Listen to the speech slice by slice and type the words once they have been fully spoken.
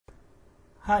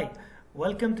Hi,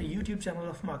 welcome to YouTube channel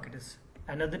of Marketers.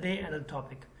 Another day, another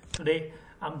topic. Today,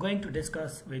 I'm going to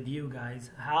discuss with you guys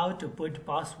how to put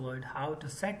password, how to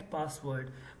set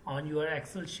password on your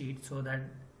Excel sheet so that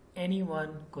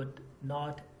anyone could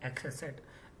not access it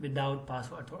without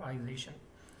password authorization.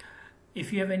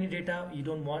 If you have any data, you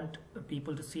don't want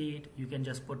people to see it, you can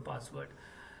just put password.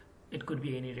 It could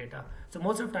be any data. So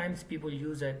most of the times people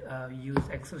use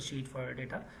Excel sheet for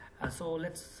data. So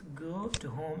let's go to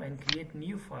home and create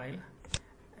new file,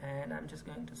 and I'm just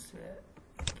going to say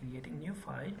creating new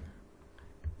file,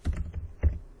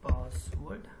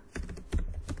 password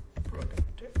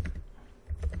protected.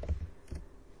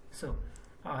 So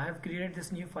I have created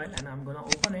this new file and I'm gonna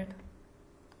open it.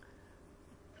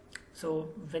 So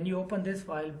when you open this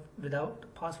file without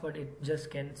password, you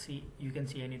can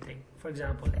see anything. For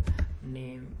example,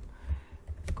 name,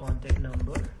 contact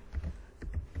number,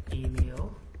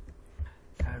 email,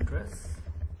 address,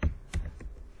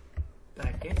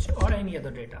 package, or any other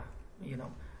data.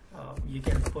 You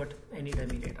can put any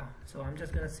dummy data. So I'm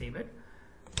just gonna save it.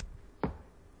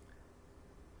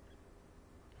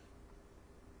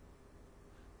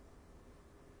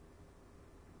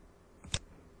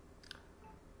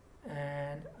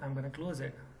 And I'm going to close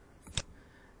it.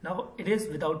 Now it is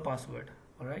without password.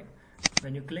 All right,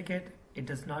 when you click it, it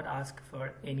does not ask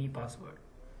for any password.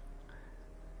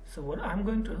 So what I'm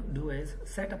going to do is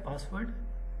set a password.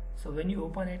 So when you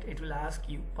open it, it will ask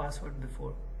you password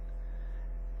before.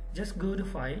 Just go to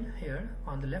file here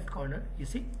on the left corner, you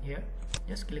see here,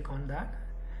 just click on that,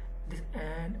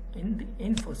 and in the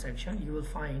info section you will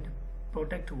find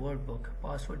protect workbook,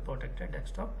 password protected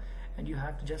desktop, and you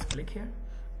have to just click here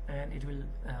and it will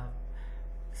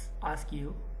ask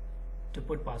you to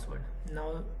put password.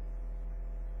 Now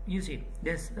you see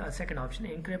this second option,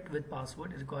 encrypt with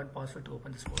password, is required password to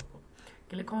open this workbook.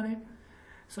 Click on it.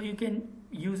 So you can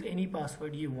use any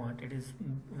password you want. It is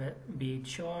be it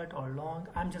short or long.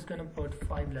 I'm just gonna put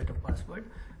 5-letter password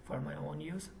for my own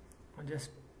use. I'll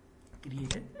just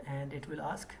create it and it will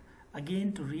ask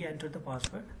again to re-enter the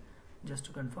password just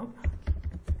to confirm.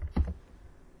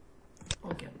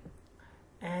 Okay,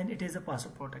 and it is a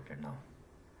password protected now.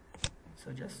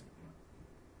 So just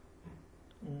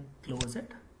close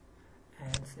it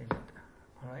and save it.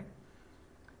 All right.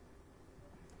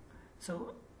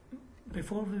 So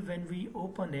before when we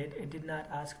opened it, it did not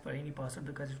ask for any password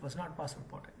because it was not password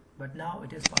protected. But now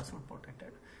it is password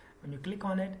protected. When you click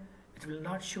on it, it will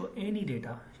not show any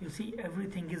data. You see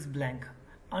everything is blank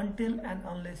until and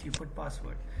unless you put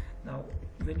password. Now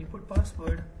when you put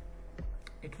password,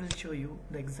 it will show you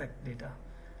the exact data.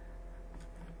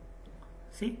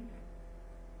 See?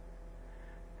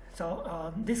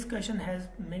 So this question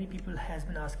many people has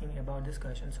been asking about this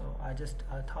question, so I just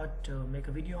thought to make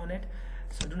a video on it.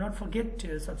 So do not forget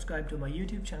to subscribe to my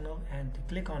YouTube channel and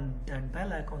click on that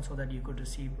bell icon so that you could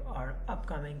receive our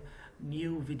upcoming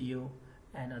new video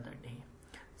another day.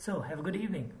 So have a good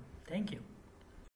evening. Thank you.